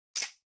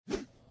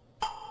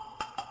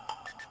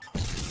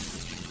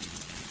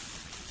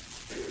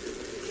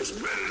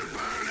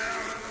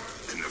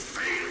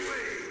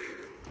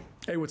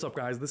Hey, what's up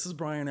guys? This is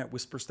Brian at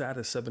Whisper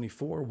Status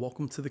 74.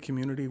 Welcome to the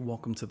community.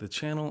 Welcome to the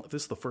channel. If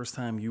this is the first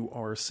time you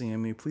are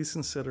seeing me, please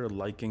consider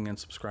liking and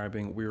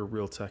subscribing. We're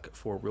real tech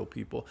for real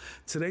people.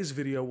 Today's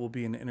video will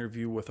be an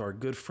interview with our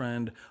good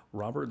friend,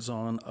 Robert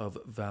Zohn of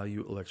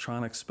Value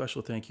Electronics.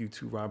 Special thank you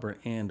to Robert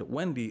and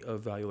Wendy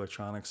of Value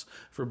Electronics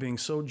for being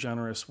so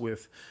generous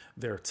with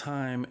their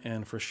time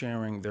and for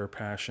sharing their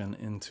passion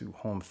into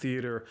home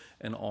theater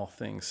and all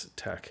things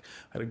tech.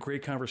 I had a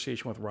great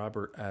conversation with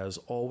Robert as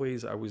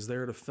always. I was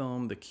there to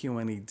film the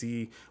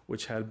Qned,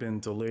 which had been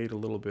delayed a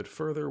little bit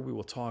further. We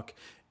will talk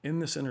in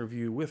this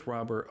interview with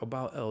Robert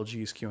about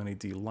LG's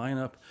Qned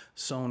lineup,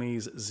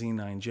 Sony's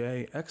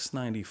Z9J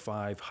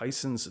X95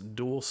 Hisense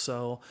dual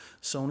cell,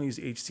 Sony's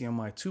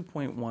HDMI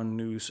 2.1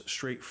 news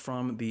straight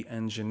from the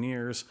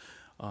engineers.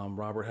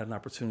 Robert had an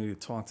opportunity to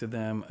talk to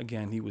them.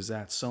 Again, he was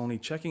at Sony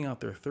checking out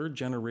their third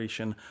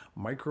generation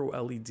micro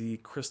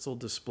LED crystal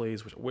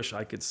displays, which I wish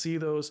I could see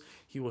those.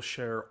 He will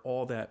share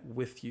all that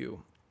with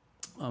you.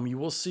 You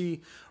will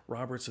see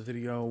Robert's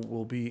video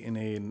will be in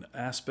an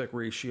aspect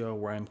ratio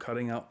where I'm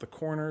cutting out the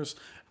corners.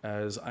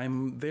 As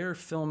I'm there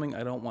filming,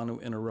 I don't want to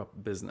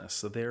interrupt business.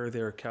 So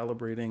they're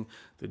calibrating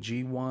the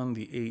G1,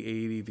 the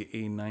A80, the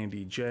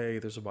A90J.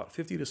 There's about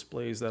 50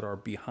 displays that are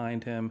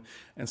behind him,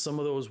 and some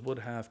of those would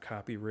have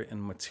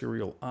copywritten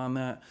material on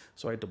that.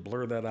 So I had to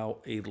blur that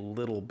out a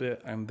little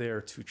bit. I'm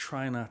there to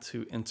try not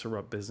to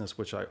interrupt business,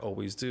 which I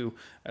always do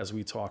as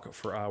we talk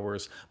for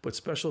hours. But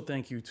special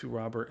thank you to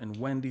Robert and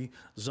Wendy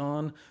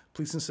Zohn.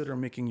 Please consider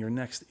making your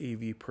next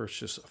AV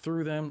purchase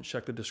through them.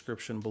 Check the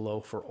description below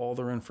for all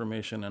their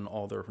information and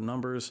all their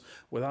numbers.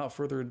 Without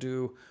further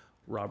ado,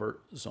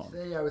 Robert Zohn.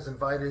 Today I was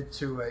invited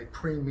to a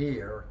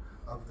premiere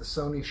of the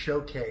Sony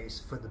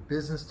showcase for the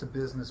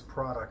business-to-business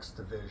products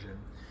division,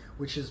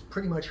 which is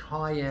pretty much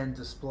high-end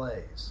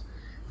displays.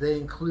 They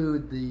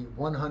include the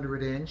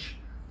 100-inch,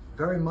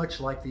 very much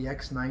like the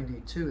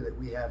X92 that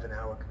we have in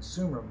our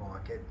consumer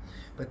market,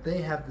 but they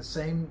have the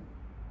same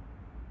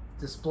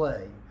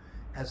display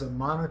as a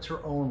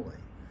monitor only.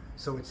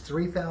 So it's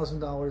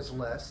 $3,000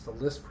 less. The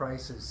list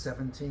price is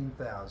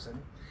 $17,000.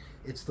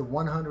 It's the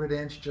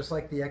 100-inch, just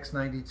like the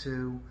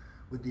X92,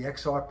 with the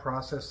XR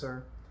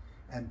processor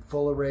and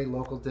full array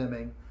local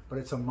dimming, but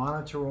it's a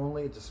monitor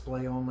only, a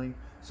display only,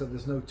 so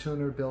there's no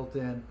tuner built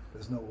in,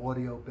 there's no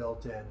audio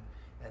built in,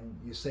 and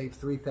you save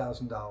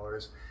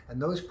 $3,000. And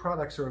those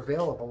products are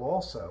available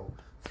also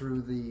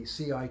through the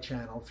CI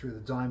channel, through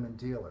the Diamond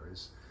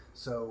dealers.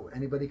 So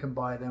anybody can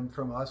buy them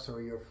from us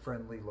or your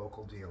friendly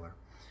local dealer.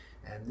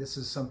 And this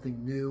is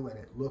something new, and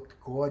it looked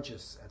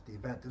gorgeous at the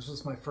event. This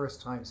was my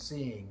first time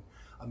seeing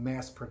a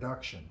mass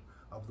production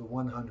of the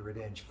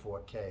 100-inch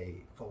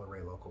 4K full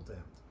array local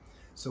dimmed.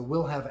 So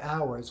we'll have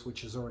ours,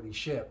 which is already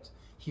shipped,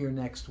 here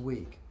next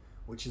week,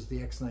 which is the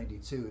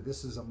X92.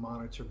 This is a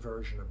monitor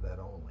version of that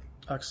only.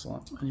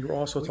 Excellent. And you were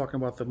also talking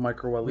about the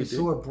micro LED. We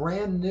saw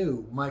brand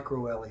new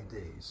micro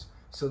LEDs.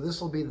 So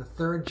this will be the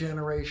third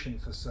generation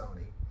for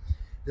Sony.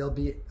 They'll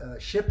be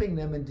shipping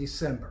them in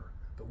December,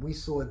 but we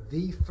saw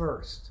the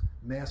first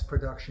mass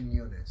production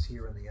units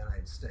here in the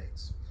United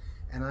States.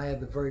 And I had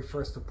the very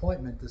first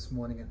appointment this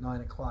morning at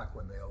 9 o'clock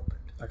when they opened.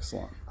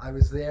 Excellent. I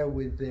was there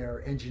with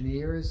their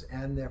engineers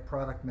and their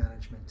product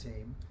management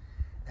team,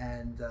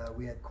 and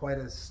we had quite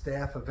a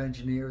staff of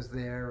engineers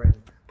there and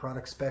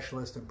product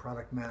specialists and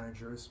product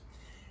managers.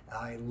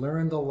 I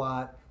learned a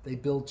lot. They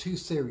build two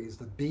series,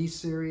 the B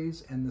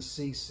series and the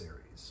C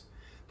series.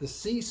 The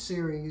C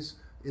series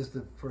is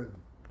for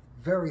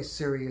very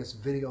serious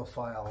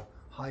videophile,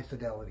 high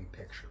fidelity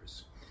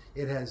pictures.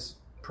 It has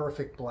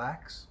perfect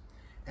blacks,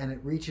 and it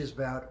reaches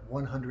about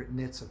 100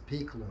 nits of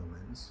peak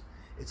lumens.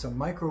 It's a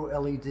micro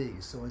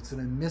LED, so it's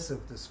an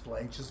emissive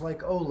display, just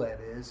like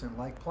OLED is and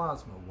like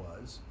plasma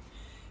was.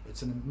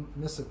 It's an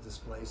emissive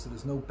display, so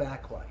there's no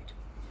backlight,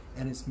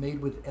 and it's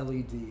made with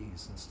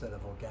LEDs instead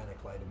of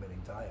organic light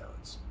emitting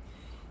diodes.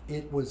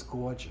 It was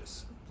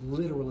gorgeous,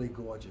 literally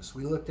gorgeous.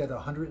 We looked at a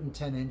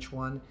 110-inch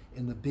one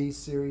in the B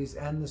series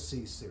and the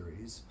C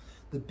series.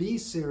 The B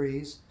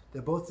series,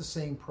 they're both the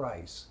same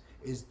price,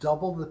 is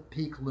double the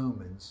peak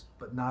lumens,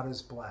 but not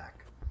as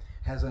black.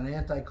 Has an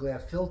anti-glare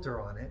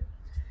filter on it,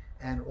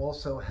 and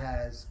also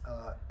has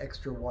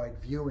extra wide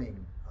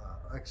viewing.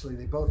 Actually,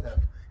 they both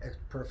have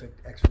perfect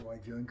extra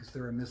wide viewing because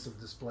they're emissive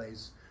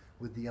displays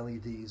with the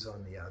LEDs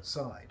on the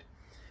outside.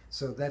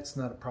 So that's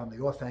not a problem.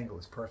 The off angle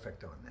is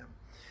perfect on them.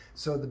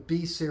 So the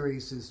B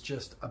series is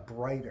just a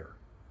brighter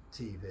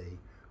TV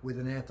with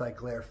an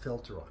anti-glare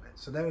filter on it.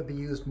 So that would be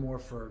used more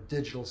for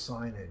digital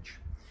signage.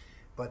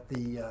 But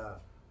the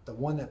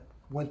one that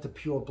went to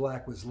pure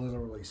black was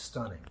literally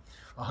stunning.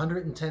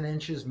 110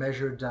 inches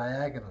measured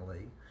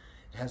diagonally.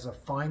 It has a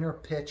finer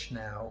pitch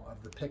now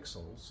of the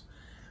pixels.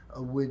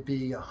 Would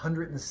be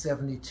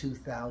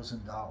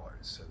 $172,000.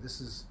 So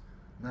this is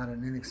not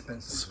an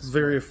inexpensive display. It's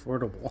very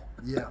affordable.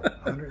 Yeah,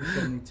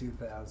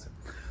 $172,000.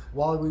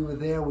 While we were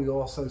there, we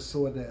also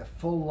saw their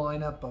full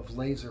lineup of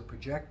laser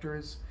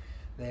projectors.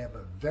 They have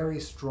a very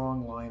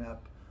strong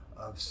lineup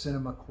of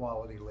cinema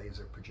quality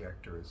laser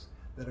projectors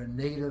that are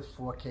native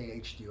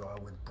 4K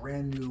HDR with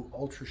brand new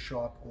ultra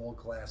sharp all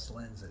glass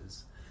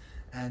lenses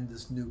and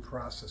this new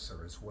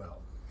processor as well.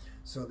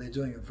 So they're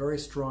doing a very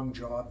strong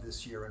job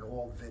this year in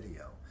all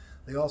video.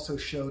 They also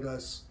showed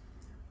us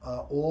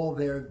all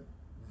their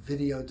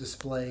video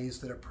displays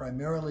that are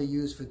primarily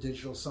used for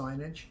digital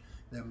signage.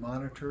 They're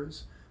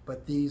monitors,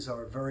 but these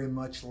are very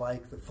much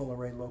like the full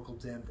array local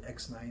dimmed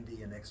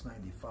X90 and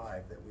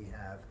X95 that we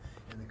have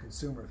in the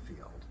consumer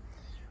field.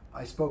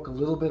 I spoke a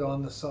little bit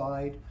on the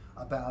side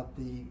about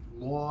the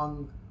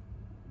long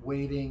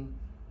waiting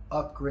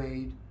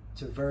upgrade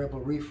to variable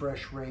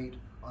refresh rate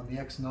on the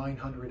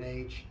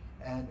X900H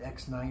and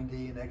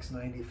X90 and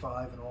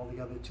X95 and all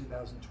the other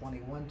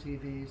 2021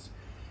 TVs,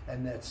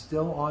 and that's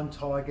still on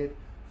target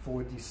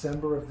for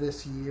December of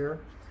this year.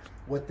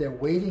 What they're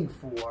waiting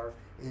for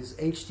is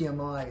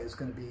HDMI is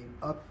going to be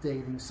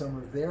updating some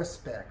of their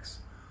specs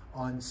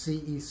on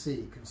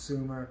CEC,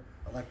 Consumer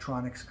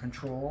Electronics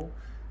Control.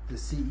 The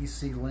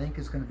CEC link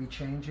is going to be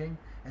changing,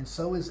 and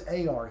so is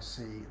ARC,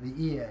 the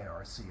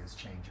EARC is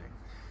changing.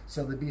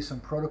 So there'll be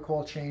some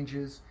protocol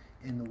changes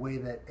in the way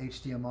that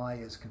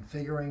HDMI is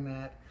configuring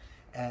that,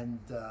 and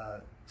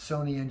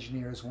Sony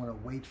engineers want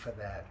to wait for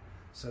that,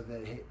 so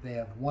they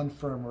have one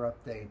firmware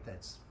update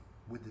that's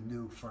with the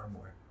new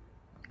firmware.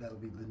 That'll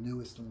be the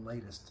newest and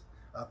latest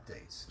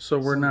updates. So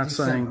we're not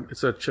saying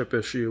it's a chip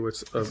issue.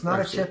 It's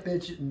not a chip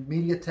issue.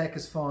 MediaTek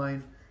is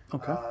fine.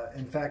 Okay.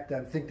 In fact,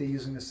 I think they're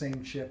using the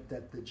same chip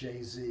that the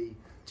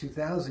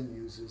JZ2000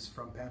 uses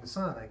from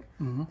Panasonic,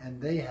 and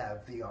they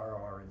have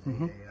VRR and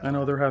VAR. I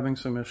know they're having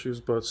some issues,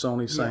 but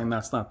Sony's saying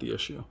that's not the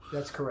issue.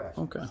 That's correct.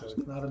 Okay. So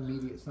it's not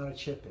it's not a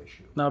chip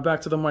issue. Now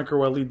back to the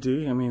micro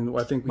LED. I mean,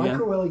 I think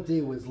micro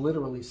LED was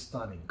literally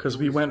stunning because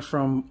we went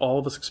from all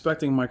of us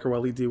expecting micro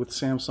LED with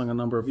Samsung a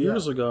number of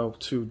years ago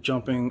to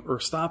jumping or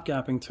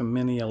stopgapping to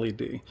mini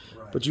LED. Right.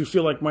 But you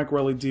feel like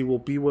micro LED will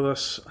be with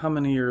us? How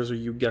many years are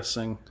you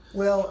guessing?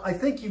 Well, I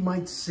think you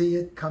might see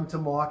it come to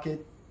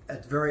market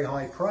at very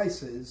high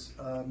prices,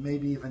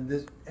 maybe even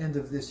this end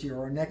of this year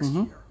or next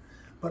year.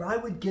 But I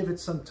would give it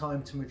some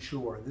time to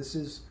mature. This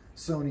is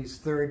Sony's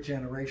third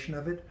generation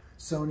of it.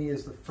 Sony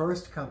is the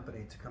first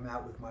company to come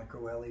out with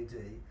micro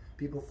LED.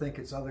 People think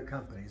it's other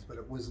companies, but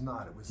it was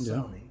not. It was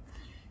Sony.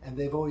 And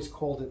they've always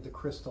called it the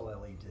Crystal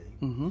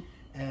LED.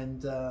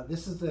 And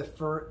this is the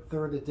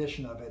third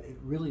edition of it. It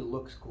really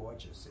looks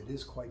gorgeous. It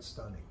is quite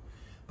stunning.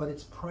 But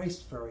it's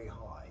priced very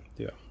high.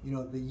 Yeah. You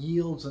know, the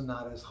yields are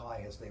not as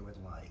high as they would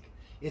like.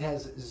 It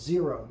has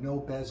no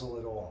bezel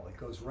at all. It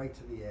goes right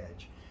to the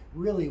edge.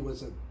 Really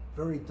was a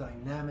very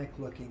dynamic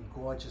looking,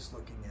 gorgeous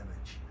looking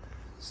image.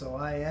 So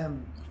I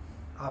am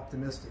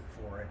optimistic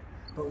for it,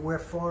 but we're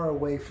far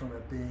away from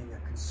it being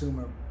a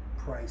consumer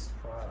priced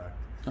product.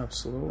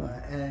 Absolutely.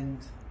 And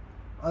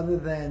other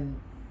than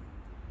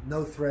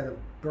no threat of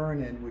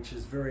burn-in, which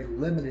is very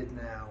limited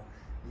now,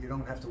 you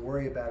don't have to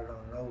worry about it on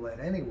an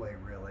OLED anyway,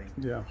 really.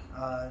 Yeah.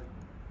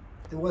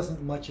 There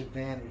wasn't much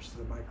advantage to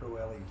the micro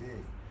LED.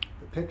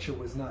 The picture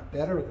was not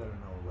better than an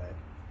OLED.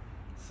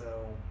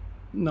 So.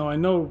 No, I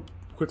know.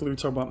 Quickly, we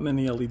talk about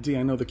mini LED.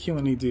 I know the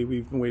Qned.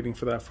 We've been waiting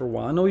for that for a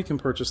while. I know you can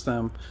purchase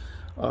them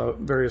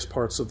various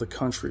parts of the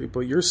country,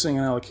 but you're seeing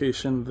an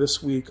allocation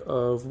this week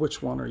of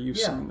which one are you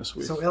seeing this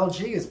week? So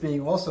LG is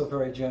being also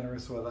very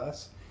generous with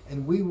us,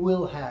 and we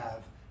will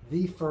have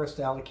the first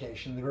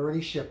allocation. They've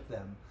already shipped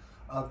them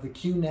of the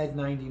Qned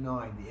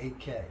 99, the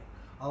 8K.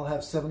 I'll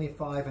have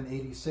 75 and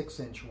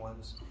 86-inch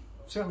ones,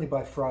 certainly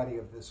by Friday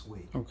of this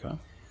week. Okay.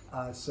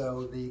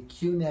 So the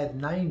Qned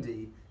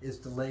 90 is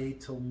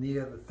delayed till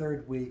near the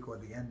third week or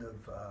the end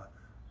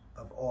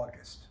of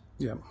August.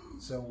 Yeah.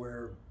 So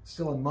we're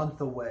still a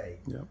month away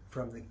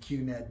from the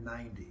Qned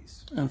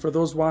 90s. And for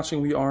those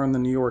watching, we are in the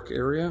New York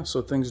area,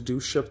 so things do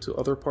ship to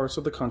other parts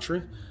of the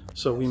country.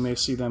 So we may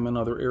see them in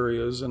other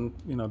areas, and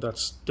you know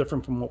that's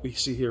different from what we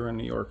see here in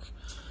New York.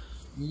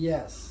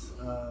 Yes.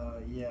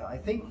 Yeah, I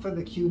think for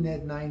the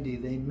Qned 90,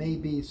 they may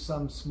be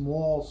some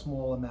small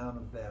amount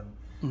of them.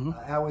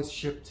 Ours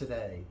shipped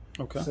today.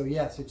 Okay. So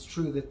yes, it's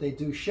true that they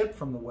do ship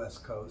from the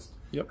West Coast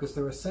because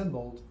they're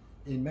assembled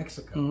in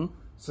Mexico.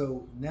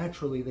 So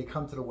naturally, they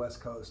come to the West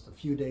Coast a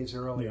few days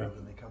earlier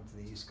than they come to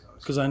the East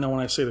Coast. Because I know when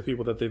I say to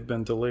people that they've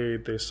been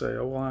delayed, they say,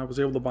 "Oh, well, I was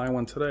able to buy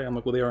one today." I'm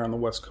like, "Well, they are on the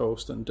West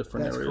Coast and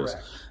different areas."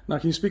 Correct. Now,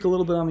 can you speak a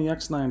little bit on the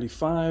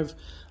X95?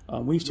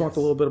 We've talked a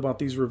little bit about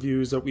these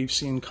reviews that we've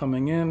seen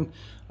coming in.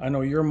 I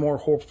know you're more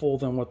hopeful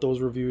than what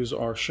those reviews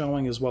are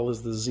showing, as well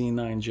as the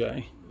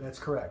Z9J. That's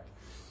correct.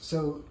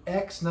 So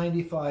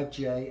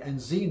X95J and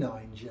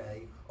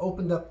Z9J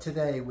opened up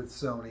today with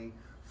Sony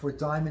for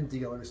diamond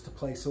dealers to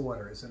place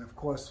orders. And of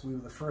course, we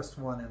were the first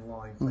one in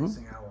line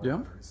placing our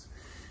orders.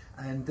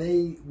 And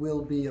they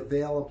will be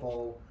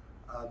available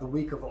the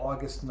week of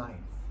August 9th.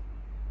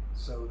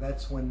 So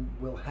that's when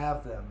we'll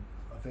have them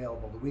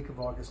available, the week of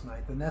August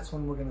 9th. And that's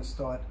when we're going to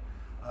start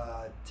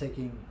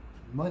taking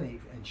money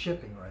and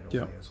shipping right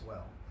away as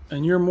well.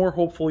 And you're more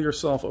hopeful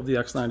yourself of the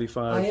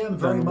X95 I am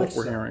very than much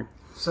what we're hearing.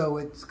 So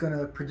it's going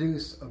to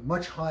produce a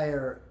much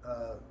higher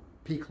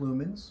peak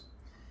lumens.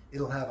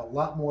 It'll have a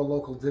lot more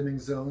local dimming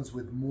zones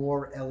with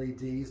more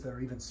LEDs that are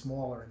even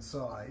smaller in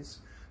size.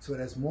 So it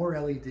has more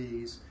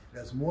LEDs, it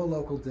has more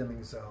local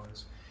dimming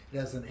zones, it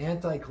has an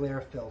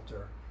anti-glare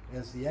filter, it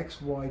has the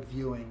X-wide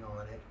viewing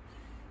on it.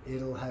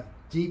 It'll have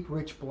deep,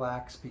 rich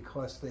blacks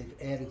because they've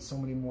added so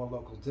many more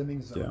local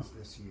dimming zones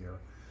this year.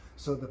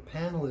 So the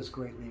panel is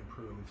greatly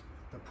improved.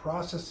 The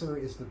processor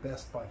is the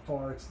best by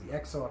far. It's the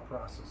XR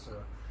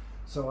processor.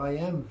 So I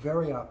am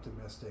very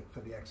optimistic for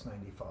the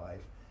X95,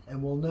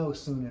 and we'll know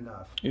soon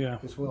enough. Yeah,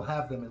 because we'll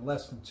have them in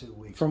less than 2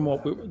 weeks.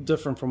 From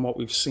different from what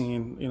we've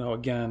seen, you know,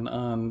 again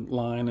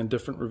online and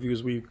different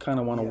reviews, we kind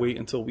of want to wait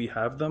until we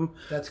have them.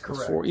 That's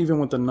correct. Before, even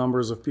with the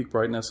numbers of peak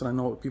brightness, and I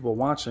know people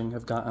watching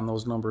have gotten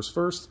those numbers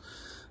first.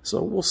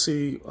 So we'll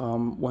see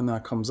when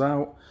that comes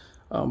out.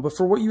 But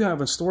for what you have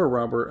in store,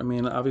 Robert, I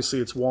mean, obviously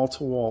it's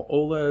wall-to-wall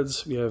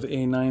OLEDs. We have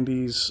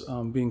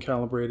A90s being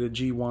calibrated,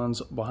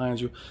 G1s behind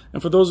you.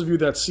 And for those of you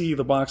that see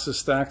the boxes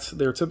stacked,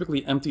 they're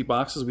typically empty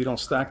boxes. We don't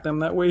stack them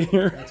that way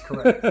here. That's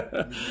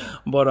correct.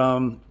 But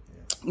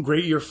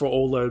great year for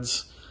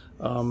OLEDs.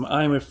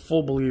 I am a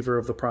full believer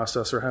of the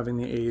processor, having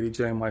the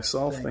A80J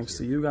myself, thanks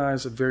to you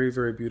guys. A very,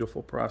 very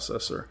beautiful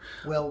processor.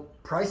 Well,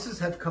 prices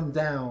have come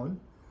down.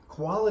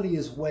 Quality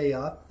is way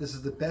up. This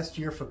is the best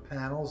year for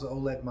panels,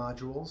 OLED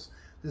modules.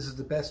 This is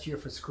the best year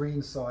for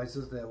screen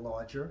sizes. They're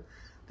larger.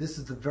 This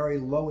is the very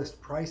lowest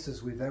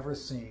prices we've ever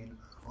seen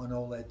on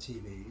OLED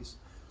TVs.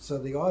 So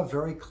they are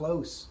very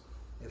close,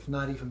 if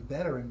not even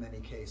better in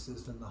many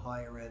cases, than the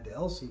higher end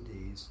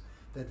LCDs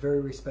that very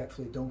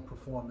respectfully don't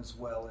perform as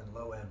well in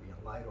low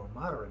ambient light or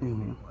moderate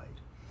ambient light.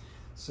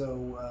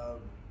 So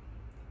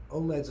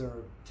OLEDs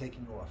are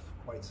taking off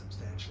quite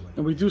substantially.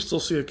 And we do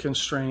still see a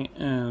constraint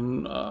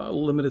in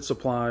limited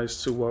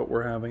supplies to what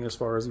we're having as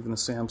far as even the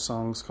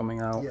Samsungs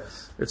coming out.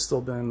 Yes. It's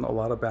still been a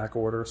lot of back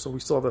order, so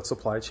we still have that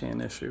supply chain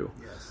issue.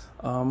 Yes.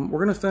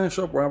 We're going to finish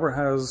up. We're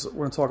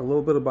going to talk a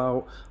little bit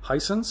about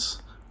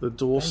Hisense, the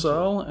dual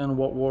cell, and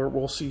what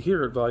we'll see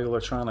here at Value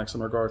Electronics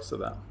in regards to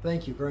that.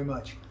 Thank you very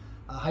much.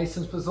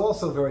 Hisense was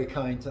also very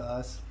kind to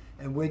us,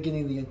 and we're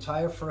getting the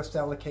entire first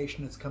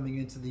allocation that's coming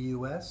into the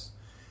U.S.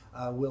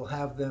 We'll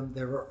have them,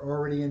 they're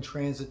already in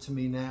transit to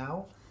me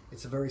now.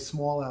 It's a very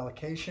small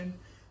allocation.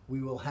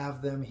 We will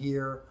have them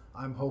here,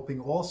 I'm hoping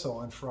also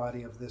on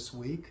Friday of this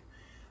week.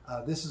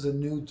 This is a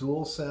new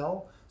dual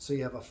cell, so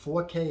you have a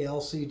 4K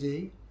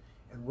LCD,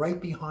 and right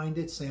behind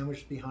it,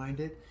 sandwiched behind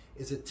it,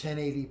 is a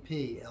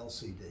 1080p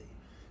LCD.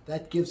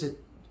 That gives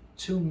it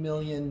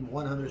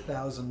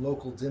 2,100,000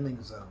 local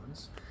dimming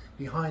zones.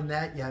 Behind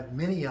that, you have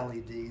mini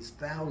LEDs,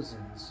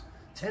 thousands,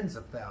 tens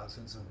of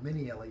thousands of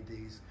mini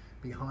LEDs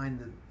behind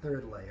the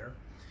third layer.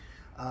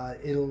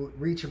 It'll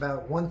reach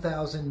about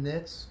 1,000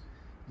 nits.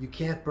 You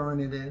can't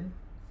burn it in.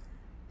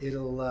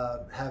 It'll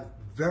have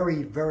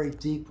very, very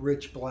deep,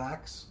 rich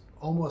blacks,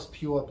 almost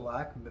pure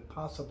black, but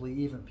possibly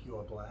even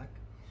pure black.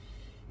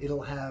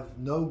 It'll have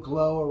no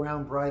glow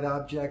around bright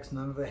objects,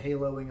 none of the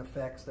haloing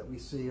effects that we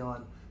see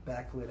on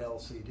backlit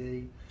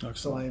LCD. Excellent.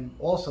 So I'm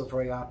also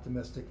very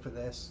optimistic for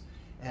this,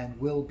 and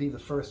we'll be the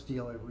first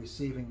dealer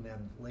receiving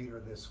them later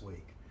this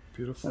week.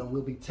 Beautiful. So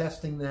we'll be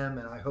testing them,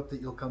 and I hope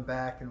that you'll come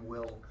back and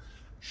we'll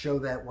show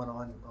that one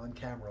on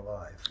camera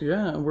live.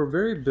 Yeah, and we're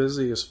very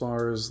busy as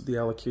far as the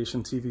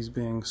allocation TVs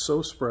being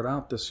so spread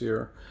out this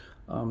year.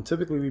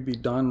 Typically we'd be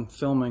done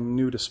filming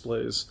new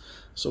displays,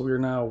 so we are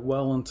now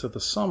well into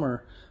the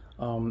summer.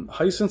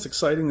 Hisense,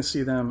 exciting to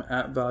see them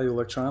at Value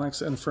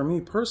Electronics, and for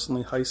me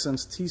personally,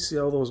 Hisense,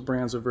 TCL, those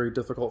brands are very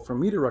difficult for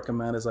me to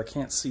recommend as I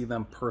can't see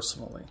them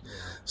personally.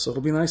 So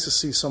it'll be nice to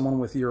see someone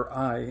with your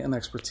eye and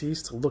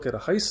expertise to look at a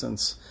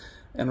Hisense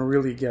and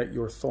really get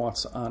your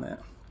thoughts on it.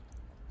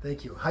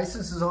 Thank you.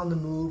 Hisense is on the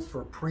move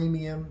for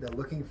premium. They're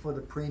looking for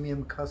the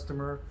premium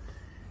customer,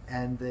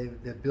 and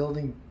they're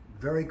building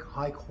very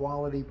high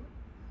quality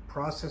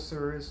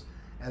processors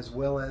as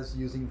well as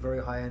using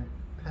very high-end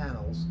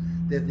panels.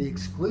 They're the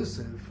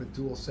exclusive for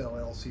dual cell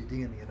LCD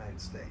in the United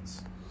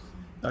States.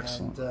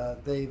 Excellent.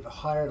 And they've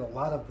hired a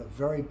lot of the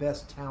very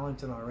best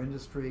talent in our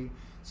industry,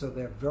 so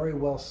they're very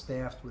well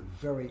staffed with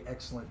very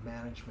excellent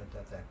management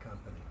at that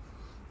company.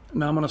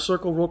 Now I'm going to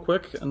circle real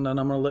quick, and then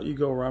I'm going to let you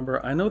go,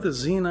 Robert. I know the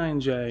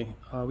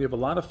Z9J, we have a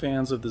lot of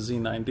fans of the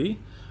Z9D,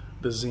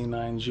 the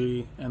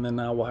Z9G, and then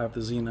now we'll have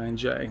the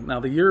Z9J. Now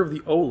the year of the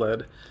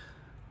OLED,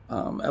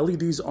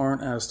 LEDs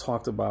aren't as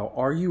talked about.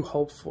 Are you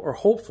hopeful,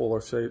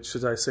 or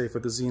should I say, for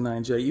the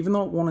Z9J? Even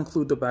though it won't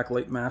include the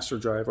backlight master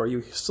drive, are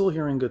you still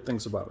hearing good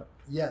things about it?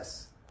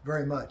 Yes,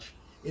 very much.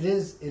 It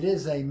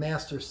is a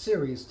Master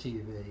Series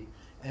TV,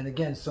 and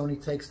again,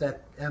 Sony takes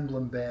that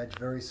emblem badge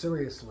very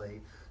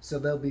seriously. So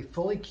they'll be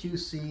fully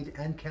QC'd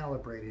and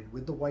calibrated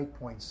with the white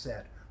point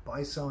set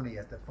by Sony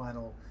at the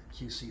final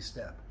QC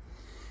step.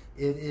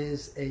 It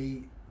is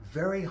a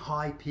very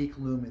high peak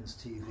lumens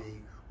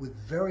TV with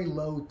very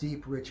low,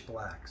 deep, rich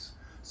blacks.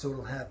 So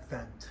it'll have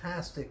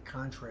fantastic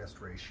contrast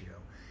ratio.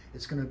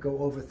 It's going to go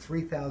over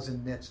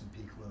 3,000 nits in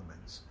peak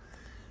lumens.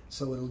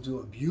 So it'll do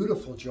a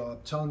beautiful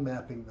job tone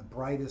mapping the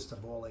brightest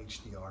of all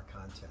HDR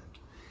content.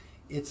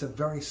 It's a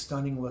very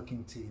stunning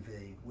looking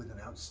TV with an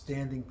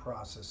outstanding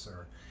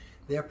processor.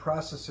 Their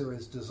processor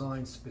is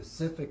designed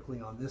specifically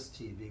on this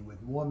TV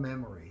with more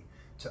memory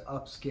to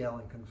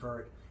upscale and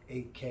convert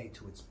 8K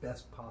to its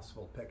best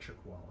possible picture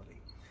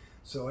quality.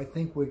 So I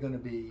think we're going to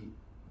be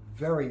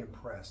very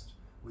impressed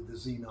with the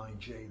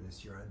Z9J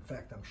this year. In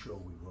fact, I'm sure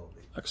we will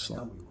be.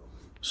 Excellent. I know we will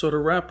be. So to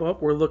wrap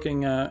up, we're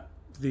looking at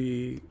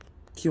the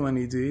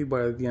Qned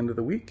by the end of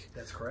the week.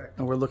 That's correct.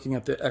 And we're looking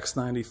at the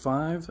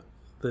X95,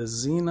 the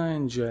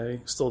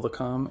Z9J still to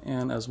come,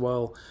 and as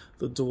well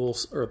the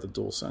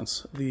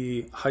DualSense,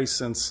 the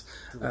Hisense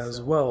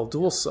as well,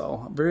 dual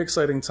cell. Very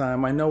exciting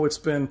time. I know it's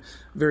been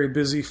very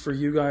busy for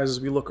you guys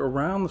as we look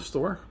around the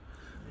store.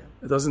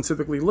 It doesn't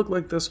typically look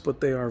like this,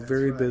 but they are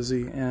very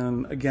busy.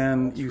 And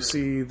again, you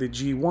see the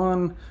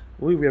G1. I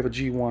believe we have a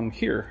G1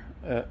 here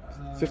at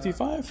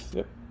 55.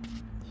 Yep.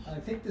 I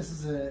think this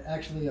is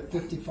actually a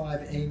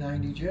 55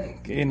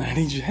 A90J.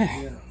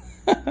 A90J.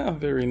 Yeah.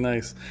 Very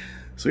nice.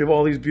 So we have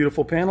all these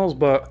beautiful panels,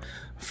 but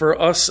for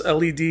us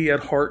LED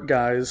at heart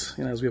guys,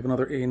 you know, as we have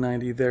another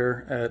A90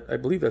 there at, I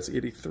believe that's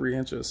 83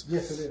 inches.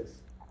 Yes, it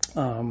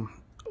is.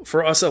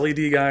 For us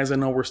LED guys, I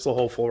know we're still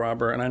hopeful,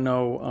 Robert, and I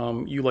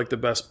know you like the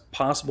best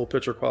possible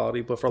picture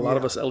quality, but for a lot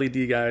of us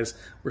LED guys,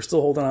 we're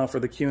still holding out for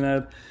the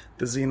Qned,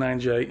 the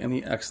Z9J, and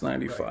the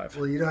X95. Right.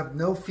 Well, you have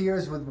no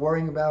fears with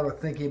worrying about or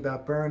thinking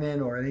about burn-in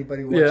or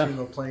anybody watching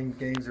or playing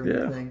games or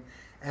anything.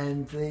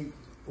 And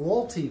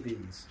all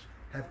TVs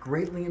have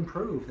greatly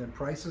improved and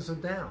prices are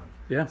down.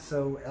 Yeah.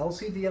 So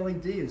LCD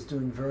LED is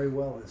doing very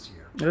well this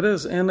year. It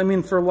is. And I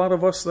mean, for a lot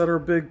of us that are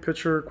big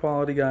picture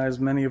quality guys,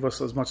 many of us,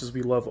 as much as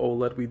we love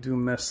OLED, we do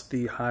miss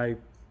the high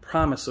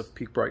promise of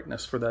peak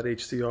brightness for that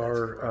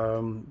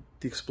HDR,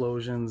 the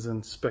explosions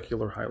and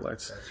specular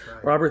highlights. That's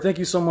right. Robert, thank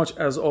you so much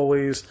as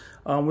always.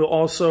 We'll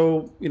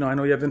also, you know, I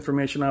know you have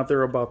information out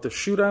there about the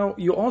shootout.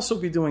 You'll also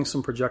be doing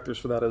some projectors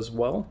for that as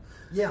well.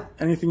 Yeah.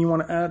 Anything you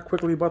want to add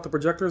quickly about the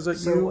projectors that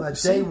you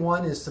see? Day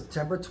one is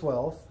September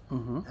 12th.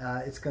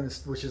 It's going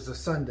to, which is a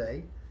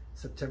Sunday,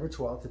 September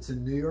 12th. It's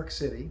in New York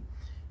City.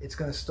 It's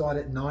going to start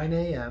at 9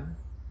 a.m.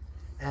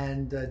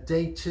 And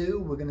day two,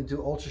 we're going to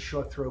do ultra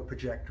short throw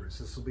projectors.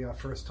 This will be our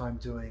first time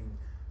doing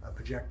a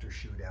projector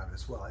shootout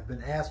as well. I've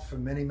been asked for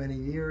many, many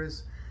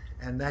years,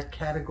 and that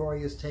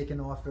category has taken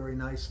off very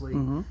nicely.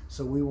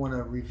 So we want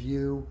to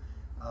review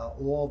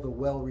all the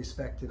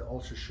well-respected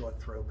ultra short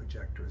throw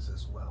projectors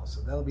as well. So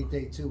that'll be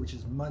day two, which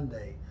is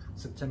Monday,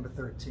 September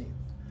 13th.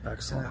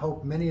 Excellent. And I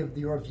hope many of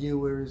your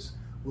viewers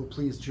will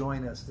please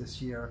join us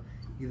this year,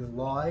 either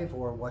live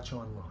or watch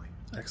online.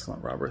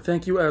 Excellent, Robert.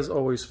 Thank you as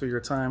always for your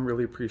time.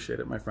 Really appreciate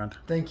it, my friend.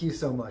 Thank you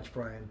so much,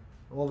 Brian.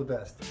 All the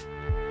best.